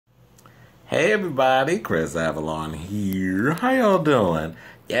Hey everybody, Chris Avalon here. How y'all doing?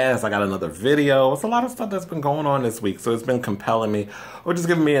 Yes, I got another video. It's a lot of stuff that's been going on this week, so it's been compelling me, or just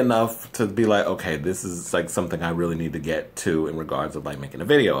giving me enough to be like, okay, this is like something I really need to get to in regards of like making a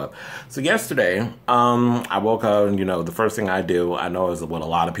video of. So yesterday, I woke up and the first thing I do, I know is what a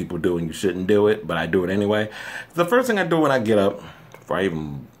lot of people do and you shouldn't do it, but I do it anyway. The first thing I do when I get up, before I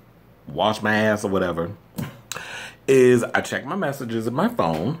even wash my ass or whatever, is I check my messages in my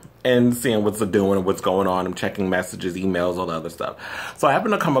phone and seeing what's doing and what's going on. I'm checking messages, emails, all the other stuff. So I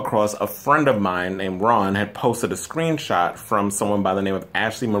happened to come across a friend of mine named Ron had posted a screenshot from someone by the name of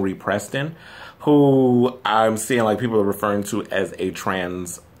Ashlee Marie Preston, who I'm seeing like people are referring to as a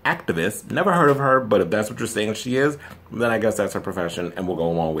trans activist. Never heard of her, but if that's what you're saying she is, then I guess that's her profession and we'll go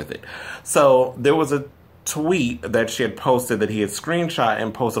along with it. So there was a tweet that she had posted that he had screenshot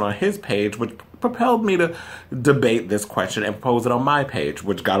and posted on his page, which propelled me to debate this question and propose it on my page,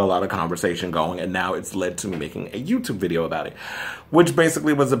 which got a lot of conversation going, and now it's led to me making a YouTube video about it, which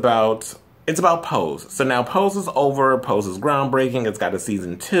basically was about, it's about Pose. So now Pose is over, Pose is groundbreaking, it's got a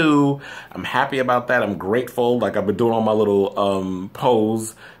season 2, I'm happy about that, I'm grateful, like I've been doing all my little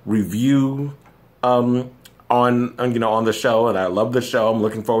Pose review on the show, and I love the show. I'm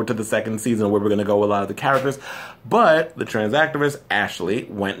looking forward to the second season where we're going to go with a lot of the characters. But the trans activist, Ashlee,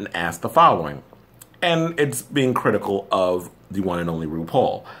 went and asked the following. And it's being critical of the one and only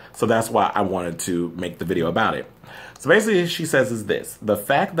RuPaul. So that's why I wanted to make the video about it. So basically she says is this: the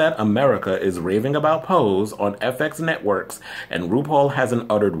fact that America is raving about Pose on FX networks and RuPaul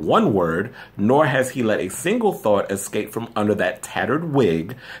hasn't uttered one word, nor has he let a single thought escape from under that tattered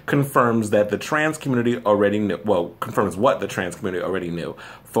wig, confirms that the trans community already knew, confirms what the trans community already knew.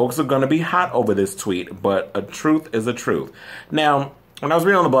 Folks are going to be hot over this tweet, but a truth is a truth. Now, when I was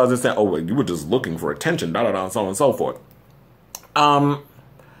reading on the blogs, they said, oh, well, you were just looking for attention, so on and so forth.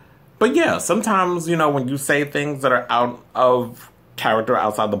 But yeah, sometimes, when you say things that are out of character,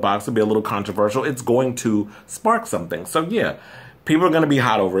 outside the box, to be a little controversial, it's going to spark something. So yeah, people are going to be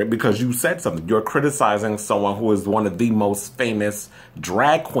hot over it because you said something. You're criticizing someone who is one of the most famous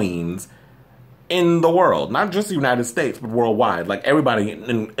drag queens in the world. Not just the United States, but worldwide. Like everybody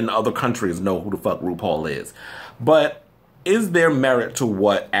in other countries know who the fuck RuPaul is. But is there merit to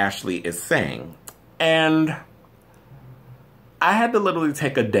what Ashlee is saying? And I had to literally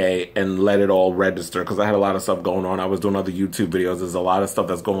take a day and let it all register because I had a lot of stuff going on. I was doing other YouTube videos. There's a lot of stuff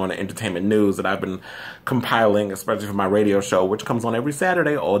that's going on in entertainment news that I've been compiling, especially for my radio show, which comes on every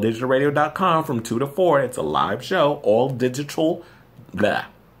Saturday, alldigitalradio.com from 2 to 4. It's a live show,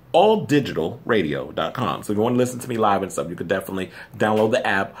 alldigitalradio.com. So if you want to listen to me live and stuff, you could definitely download the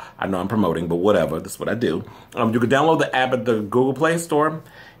app. I know I'm promoting, but whatever. That's what I do. You could download the app at the Google Play Store.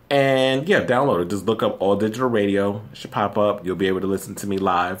 And yeah, download it. Just look up All Digital Radio. It should pop up. You'll be able to listen to me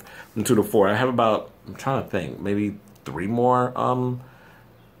live from 2 to 4. I have about, I'm trying to think, maybe 3 more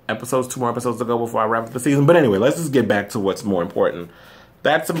episodes, 2 more episodes to go before I wrap up the season. But anyway, let's just get back to what's more important.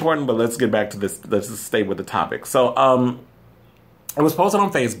 That's important, but let's get back to this. Let's just stay with the topic. So it was posted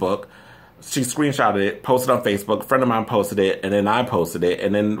on Facebook. She screenshotted it, posted on Facebook. A friend of mine posted it, and then I posted it.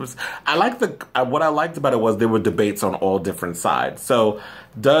 And then what I liked about it was there were debates on all different sides. So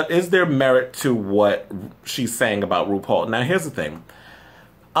is there merit to what she's saying about RuPaul? Now, here's the thing.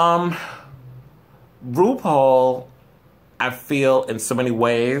 RuPaul, I feel in so many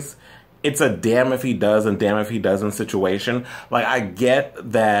ways, it's a damn if he does and damn if he doesn't situation. Like, I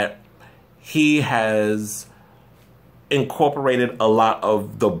get that he has incorporated a lot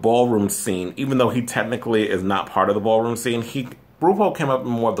of the ballroom scene, even though he technically is not part of the ballroom scene. RuPaul came up in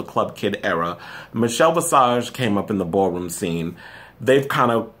more of the Club Kid era. Michelle Visage came up in the ballroom scene. They've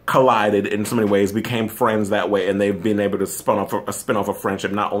kind of collided in so many ways, became friends that way, and they've been able to spin off a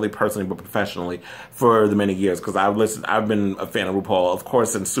friendship, not only personally but professionally, for the many years. Because I've been a fan of RuPaul, of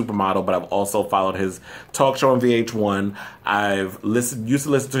course, in Supermodel, but I've also followed his talk show on VH1. I've used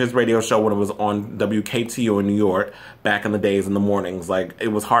to listen to his radio show when it was on WKTU in New York back in the days in the mornings. Like, it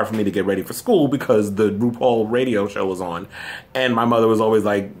was hard for me to get ready for school because the RuPaul radio show was on, and my mother was always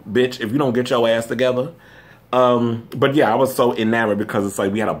like, "Bitch, if you don't get your ass together." But yeah, I was so enamored because it's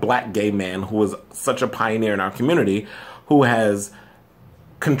like we had a black gay man who was such a pioneer in our community who has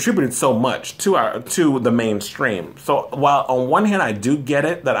contributed so much to the mainstream. So while on one hand I do get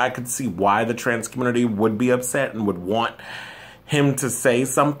it that I could see why the trans community would be upset and would want him to say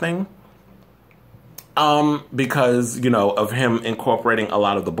something, because, of him incorporating a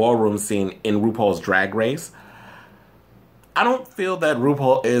lot of the ballroom scene in RuPaul's Drag Race, I don't feel that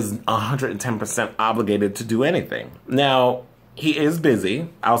RuPaul is 110% obligated to do anything. Now, He is busy,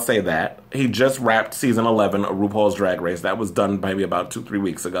 I'll say that. He just wrapped season 11 of RuPaul's Drag Race. That was done maybe about 2-3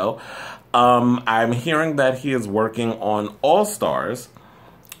 weeks ago. I'm hearing that he is working on All Stars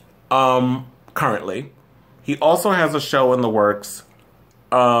currently. He also has a show in the works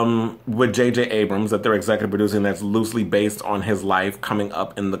with J.J. Abrams that they're executive producing that's loosely based on his life coming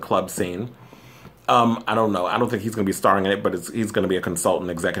up in the club scene. I don't know. I don't think he's going to be starring in it, but he's going to be a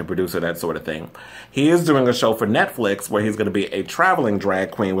consultant, executive producer, that sort of thing. He is doing a show for Netflix where he's going to be a traveling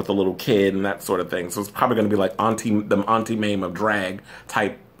drag queen with a little kid and that sort of thing. So it's probably going to be like the Auntie Mame of drag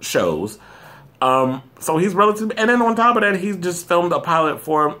type shows. So he's relatively... And then on top of that, he's just filmed a pilot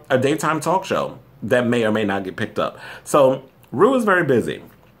for a daytime talk show that may or may not get picked up. So Ru is very busy.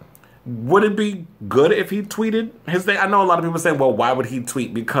 Would it be good if he tweeted his thing? I know a lot of people say, well, why would he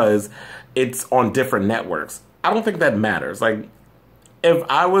tweet? Because it's on different networks. I don't think that matters. Like, if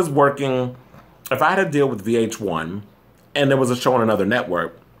I was working, if I had a deal with VH1 and there was a show on another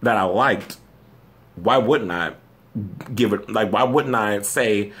network that I liked, why wouldn't I give it, like, why wouldn't I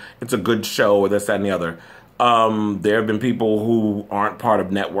say it's a good show or this, that, and the other? There have been people who aren't part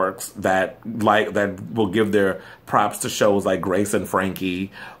of networks that will give their props to shows like Grace and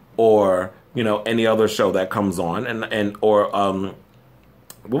Frankie, or, you know, any other show that comes on, or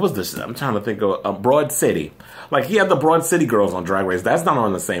what was this? I'm trying to think of Broad City. Like, he had the Broad City girls on Drag Race. That's not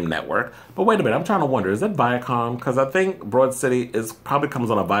on the same network. But wait a minute, I'm trying to wonder, is that Viacom? Because I think Broad City probably comes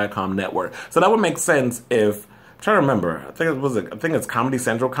on a Viacom network. So that would make sense if, I'm trying to remember, I think it's Comedy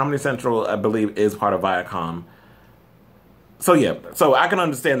Central. Comedy Central, I believe, is part of Viacom. So yeah, so I can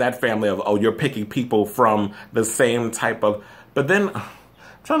understand that family of, oh, you're picking people from the same type of, but then...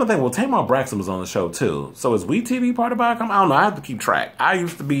 I'm trying to think, well, Tamar Braxton was on the show too. So is WeTV part of Viacom? I don't know. I have to keep track. I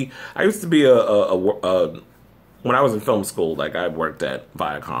used to be when I was in film school, like, I worked at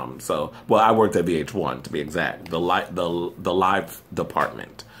Viacom. So, well, I worked at VH1 to be exact. The live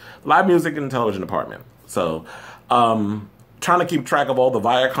department, live music and television department. So, trying to keep track of all the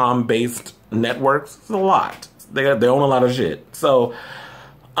Viacom based networks is a lot. They own a lot of shit. So,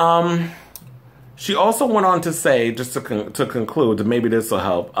 she also went on to say, just to conclude, maybe this will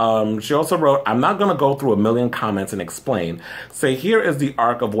help, she also wrote, I'm not going to go through a million comments and explain. Say, here is the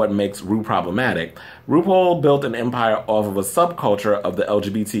arc of what makes Ru problematic. RuPaul built an empire off of a subculture of the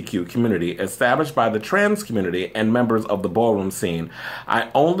LGBTQ community, established by the trans community and members of the ballroom scene.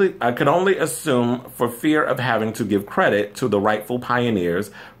 I could only assume, for fear of having to give credit to the rightful pioneers,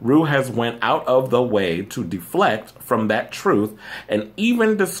 Ru has went out of the way to deflect from that truth and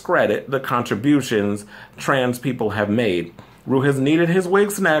even discredit the contributions trans people have made. Ru has needed his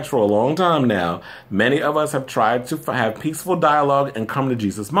wig snatched for a long time now. Many of us have tried to have peaceful dialogue and come to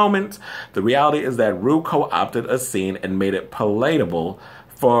Jesus moments. The reality is that Ru co-opted a scene and made it palatable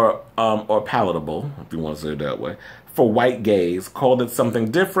for, or palatable, if you want to say it that way, for white gays, called it something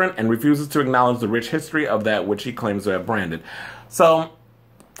different, and refuses to acknowledge the rich history of that which he claims to have branded. So,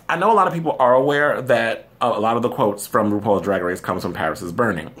 I know a lot of people are aware that a lot of the quotes from RuPaul's Drag Race comes from Paris is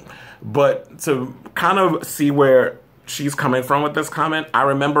Burning. But to kind of see where she's coming from with this comment, I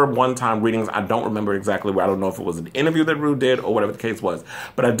remember one time reading, I don't remember exactly where, I don't know if it was an interview that Ru did or whatever the case was,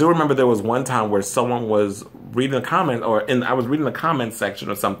 but I do remember there was one time where someone was reading a comment, I was reading the comment section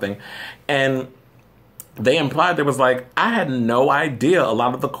or something, and they implied, there was like, I had no idea a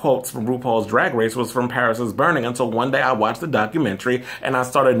lot of the quotes from RuPaul's Drag Race was from Paris is Burning until one day I watched the documentary and I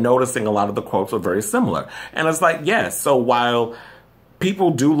started noticing a lot of the quotes were very similar. And it's like, yes, so while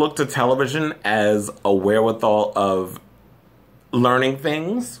people do look to television as a wherewithal of learning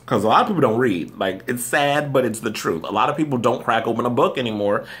things, because a lot of people don't read. Like, it's sad, but it's the truth. A lot of people don't crack open a book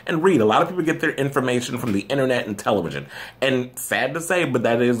anymore and read. A lot of people get their information from the internet and television. And sad to say, but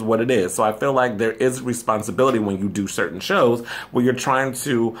that is what it is. So I feel like there is responsibility when you do certain shows where you're trying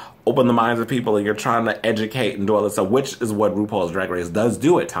to open the minds of people and you're trying to educate and do all this stuff, which is what RuPaul's Drag Race does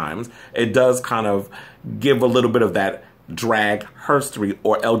do at times. It does kind of give a little bit of that drag herstory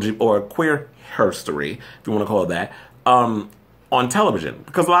or queer herstory, if you want to call it that, on television,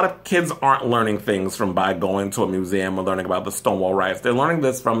 because a lot of kids aren't learning things by going to a museum or learning about the Stonewall riots. They're learning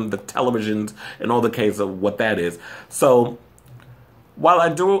this from the televisions and all the cases of what that is. So while I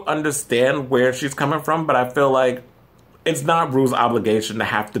do understand where she's coming from, but I feel like it's not Ru's obligation to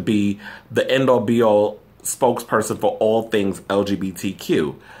have to be the end-all be-all spokesperson for all things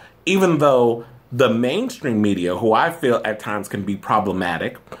LGBTQ, even though the mainstream media, who I feel at times can be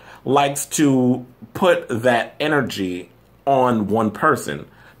problematic, likes to put that energy on one person.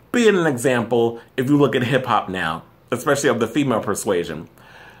 Being an example, if you look at hip-hop now, especially of the female persuasion,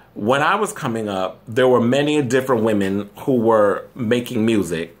 when I was coming up, there were many different women who were making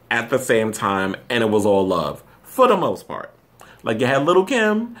music at the same time, and it was all love, for the most part. Like, you had Little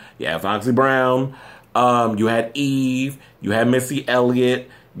Kim, you had Foxy Brown, you had Eve, you had Missy Elliott,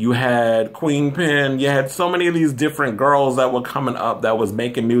 you had Queen Pen, you had so many of these different girls that were coming up that was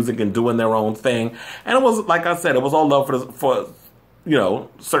making music and doing their own thing. And it was, like I said, it was all love for you know,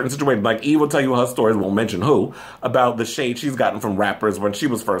 certain situations. Like, Eve will tell you her stories, won't mention who, about the shade she's gotten from rappers when she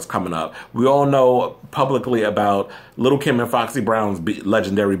was first coming up. We all know publicly about Little Kim and Foxy Brown's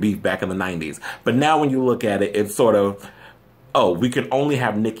legendary beef back in the 90s. But now when you look at it, it's sort of, oh, we can only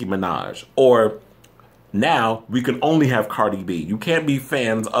have Nicki Minaj. Or now we can only have Cardi B. You can't be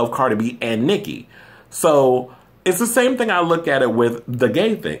fans of Cardi B and Nicki. So it's the same thing I look at it with the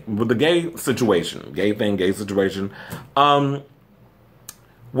gay thing, with the gay situation. Gay thing, gay situation.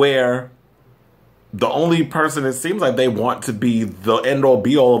 Where the only person it seems like they want to be the end-all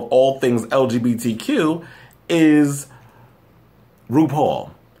be-all of all things LGBTQ is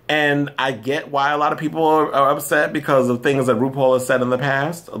RuPaul. And I get why a lot of people are upset because of things that RuPaul has said in the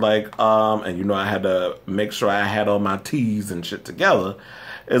past. Like, and you know, I had to make sure I had all my T's and shit together.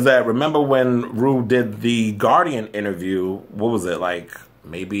 Is that, remember when Ru did the Guardian interview, what was it, like,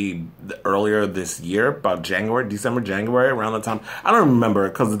 maybe earlier this year, about December, January, around the time. I don't remember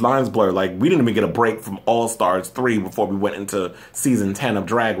because the lines blur. Like, we didn't even get a break from All Stars 3 before we went into season 10 of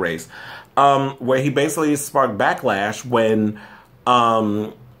Drag Race, where he basically sparked backlash when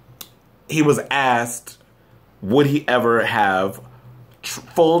he was asked, would he ever have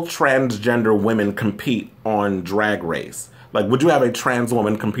full transgender women compete on Drag Race? Like, would you have a trans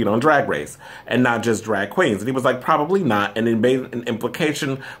woman compete on Drag Race and not just drag queens? And he was like, probably not. And it made an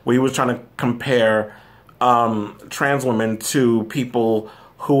implication where he was trying to compare trans women to people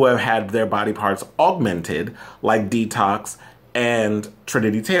who have had their body parts augmented, like Detox and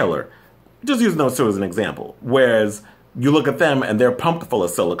Trinity Taylor. Just using those two as an example. Whereas you look at them and they're pumped full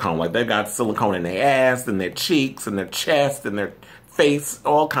of silicone. Like, they've got silicone in their ass and their cheeks and their chest and their face,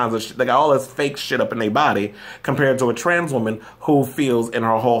 all kinds of shit. They got all this fake shit up in their body compared to a trans woman who feels in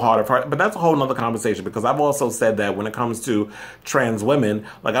her whole heart of heart. But that's a whole nother conversation, because I've also said that when it comes to trans women,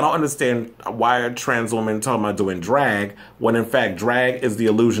 like, I don't understand why are trans women talking about doing drag when in fact drag is the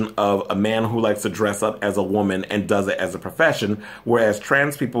illusion of a man who likes to dress up as a woman and does it as a profession, whereas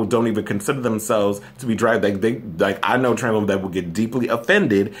trans people don't even consider themselves to be drag. Like, I know trans women that will get deeply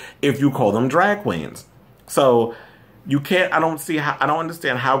offended if you call them drag queens. So you can't, I don't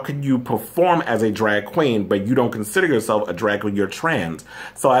understand how can you perform as a drag queen, but you don't consider yourself a drag queen, you're trans.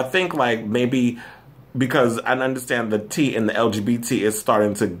 So I think, like, maybe because I understand the T in the LGBT is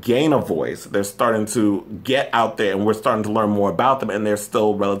starting to gain a voice. They're starting to get out there and we're starting to learn more about them, and they're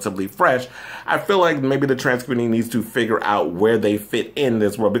still relatively fresh. I feel like maybe the trans community needs to figure out where they fit in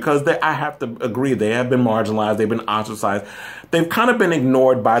this world, because I have to agree, they have been marginalized, they've been ostracized. They've kind of been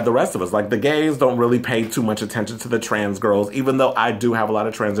ignored by the rest of us. Like, the gays don't really pay too much attention to the trans girls, even though I do have a lot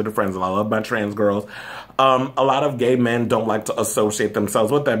of transgender friends and I love my trans girls. A lot of gay men don't like to associate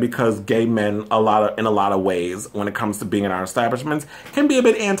themselves with that, because gay men, in a lot of ways, when it comes to being in our establishments, can be a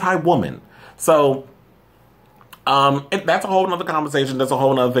bit anti-woman. So that's a whole nother conversation. That's a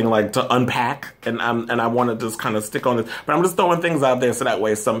whole nother thing, like, to unpack. And I want to just kind of stick on this. But I'm just throwing things out there so that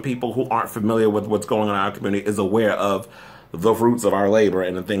way some people who aren't familiar with what's going on in our community is aware of the fruits of our labor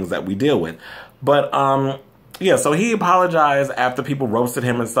and the things that we deal with. But yeah, so he apologized after people roasted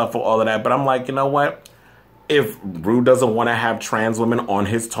him and stuff for all of that. But I'm like, you know what? If Ru doesn't want to have trans women on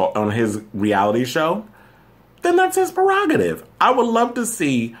his reality show, then that's his prerogative. I would love to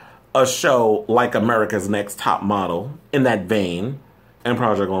see a show like America's Next Top Model in that vein, and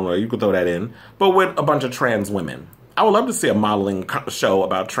Project Runway, you could throw that in, but with a bunch of trans women. I would love to see a modeling show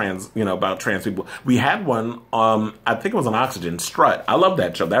about trans people. We had one, I think it was on Oxygen, Strut. I love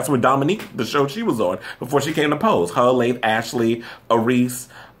that show. That's where Dominique, the show she was on before she came to Pose. Her, late Ashlee, Arise,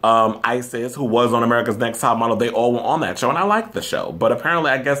 Isis, who was on America's Next Top Model, they all were on that show, and I liked the show. But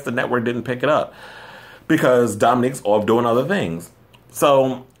apparently, I guess the network didn't pick it up because Dominique's off doing other things.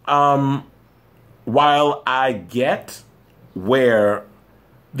 So, while I get where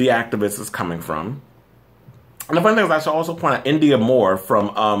the activist is coming from, and the funny thing is, I should also point out, India Moore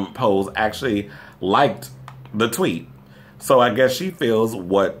from Pose actually liked the tweet. So I guess she feels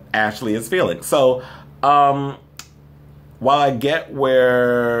what Ashlee is feeling. So, while I get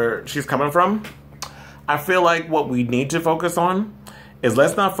where she's coming from, I feel like what we need to focus on is,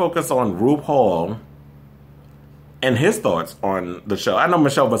 let's not focus on RuPaul and his thoughts on the show. I know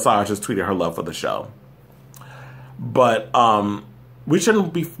Michelle Visage has tweeted her love for the show. But we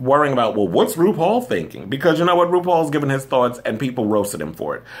shouldn't be worrying about, well, what's RuPaul thinking? Because you know what? RuPaul's given his thoughts and people roasted him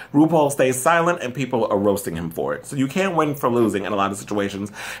for it. RuPaul stays silent and people are roasting him for it. So you can't win for losing in a lot of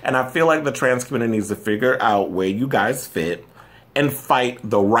situations. And I feel like the trans community needs to figure out where you guys fit and fight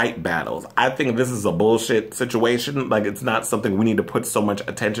the right battles. I think this is a bullshit situation. Like, it's not something we need to put so much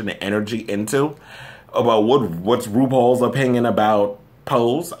attention and energy into. About what's RuPaul's opinion about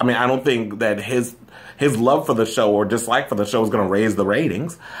Pose. I mean, I don't think that his love for the show or dislike for the show is going to raise the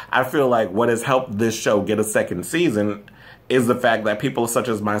ratings. I feel like what has helped this show get a second season is the fact that people such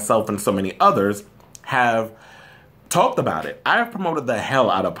as myself and so many others have talked about it. I have promoted the hell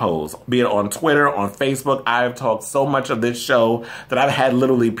out of Pose, be it on Twitter, on Facebook. I've talked so much of this show that I've had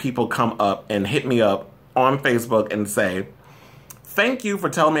literally people come up and hit me up on Facebook and say, thank you for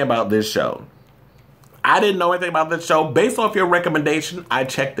telling me about this show. I didn't know anything about this show. Based off your recommendation, I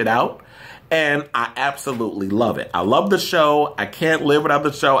checked it out, and I absolutely love it. I love the show. I can't live without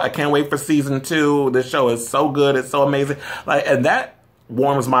the show. I can't wait for season 2. This show is so good. It's so amazing. Like, and that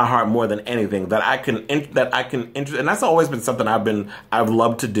warms my heart more than anything, that I can and that's always been something I've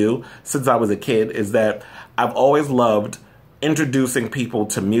loved to do since I was a kid, is that I've always loved introducing people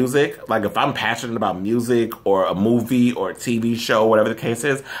to music. Like, if I'm passionate about music or a movie or a TV show, whatever the case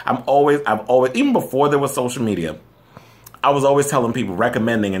is, I've always, even before there was social media, I was always telling people,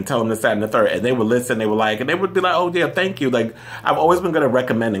 recommending and telling this, that, and the third, and they would listen, they would like, and they would be like, oh yeah, thank you. Like, I've always been good at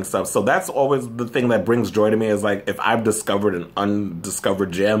recommending stuff. So that's always the thing that brings joy to me, is like, if I've discovered an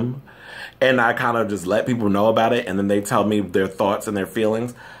undiscovered gem and I kind of just let people know about it, and then they tell me their thoughts and their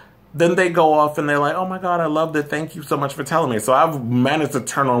feelings, then they go off and they're like, oh my God, I loved it. Thank you so much for telling me. So I've managed to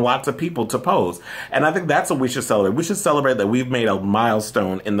turn on lots of people to Pose. And I think that's what we should celebrate. We should celebrate that we've made a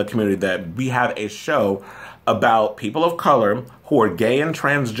milestone in the community, that we have a show about people of color who are gay and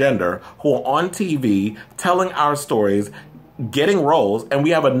transgender, who are on TV telling our stories, getting roles, and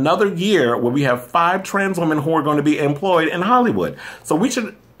we have another year where we have 5 trans women who are going to be employed in Hollywood. So we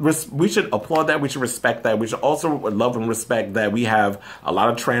should applaud that. We should respect that. We should also love and respect that we have a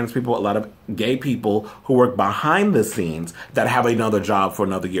lot of trans people, a lot of gay people who work behind the scenes that have another job for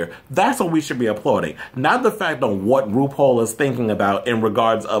another year. That's what we should be applauding, not the fact on what RuPaul is thinking about in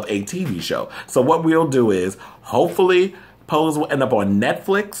regards of a TV show. So what we'll do is, hopefully Pose will end up on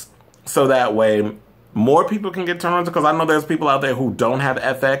Netflix, so that way more people can get turned on, because I know there's people out there who don't have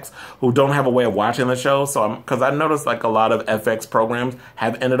FX, who don't have a way of watching the show. So because I noticed like a lot of FX programs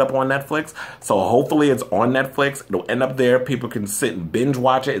have ended up on Netflix. So hopefully it's on Netflix. It'll end up there. People can sit and binge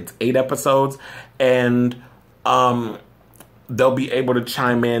watch it. It's 8 episodes, and they'll be able to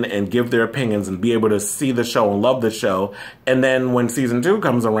chime in and give their opinions and be able to see the show and love the show. And then when season 2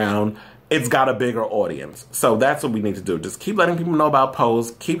 comes around, it's got a bigger audience. So that's what we need to do. Just keep letting people know about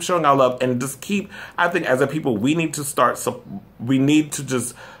Pose, keep showing our love, and just keep, I think as a people, we need to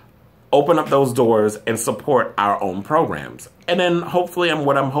just open up those doors and support our own programs. And then hopefully, and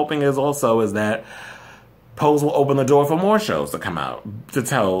what I'm hoping is also is that Pose will open the door for more shows to come out to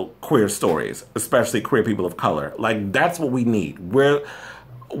tell queer stories, especially queer people of color. Like, that's what we need.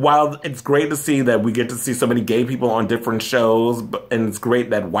 While it's great to see that we get to see so many gay people on different shows, and it's great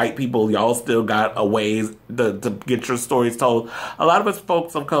that white people, y'all still got a ways to get your stories told, a lot of us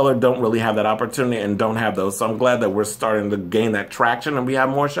folks of color don't really have that opportunity and don't have those. So I'm glad that we're starting to gain that traction and we have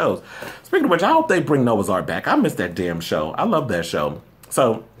more shows. Speaking of which, I hope they bring Noah's Ark back. I missed that damn show. I love that show.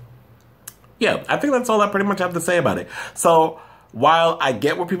 So, yeah, I think that's all I pretty much have to say about it. So, while I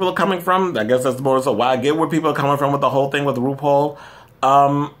get where people are coming from, I guess that's more so, while I get where people are coming from with the whole thing with RuPaul,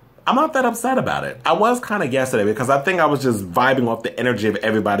 I'm not that upset about it. I was kind of yesterday, because I think I was just vibing off the energy of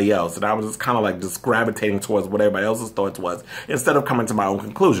everybody else, and I was just kind of like just gravitating towards what everybody else's thoughts was instead of coming to my own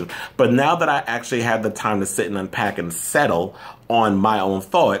conclusion. But now that I actually had the time to sit and unpack and settle on my own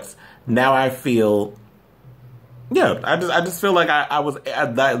thoughts, now I feel, yeah, I just feel like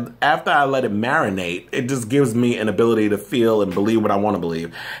after I let it marinate, it just gives me an ability to feel and believe what I want to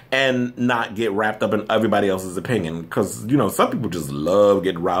believe and not get wrapped up in everybody else's opinion. Because, you know, some people just love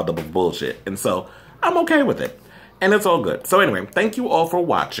getting riled up with bullshit. And so I'm okay with it. And it's all good. So anyway, thank you all for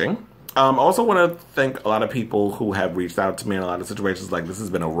watching. I also want to thank a lot of people who have reached out to me in a lot of situations. Like, this has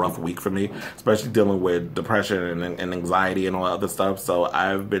been a rough week for me, especially dealing with depression and anxiety and all that other stuff. So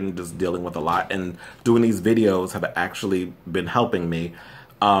I've been just dealing with a lot, and doing these videos have actually been helping me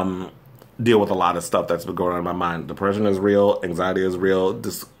deal with a lot of stuff that's been going on in my mind. Depression is real. Anxiety is real.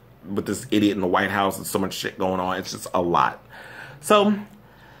 Just with this idiot in the White House, there's so much shit going on. It's just a lot. So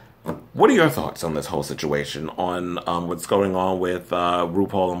what are your thoughts on this whole situation, on what's going on with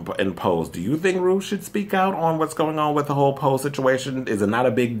RuPaul and Pose? Do you think Ru should speak out on what's going on with the whole Pose situation? Is it not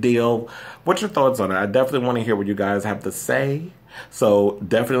a big deal? What's your thoughts on it? I definitely want to hear what you guys have to say. So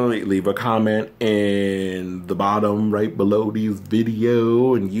definitely leave a comment in the bottom right below these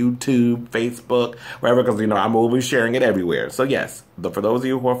video and YouTube, Facebook, wherever, because, you know, I'm always sharing it everywhere. So yes, for those of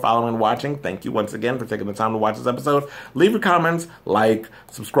you who are following and watching, thank you once again for taking the time to watch this episode. Leave your comments, like,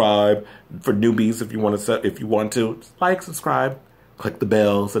 subscribe. For newbies, if you want to, like, subscribe, click the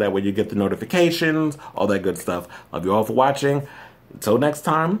bell so that way you get the notifications, all that good stuff. Love you all for watching. Until next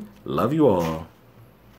time, love you all.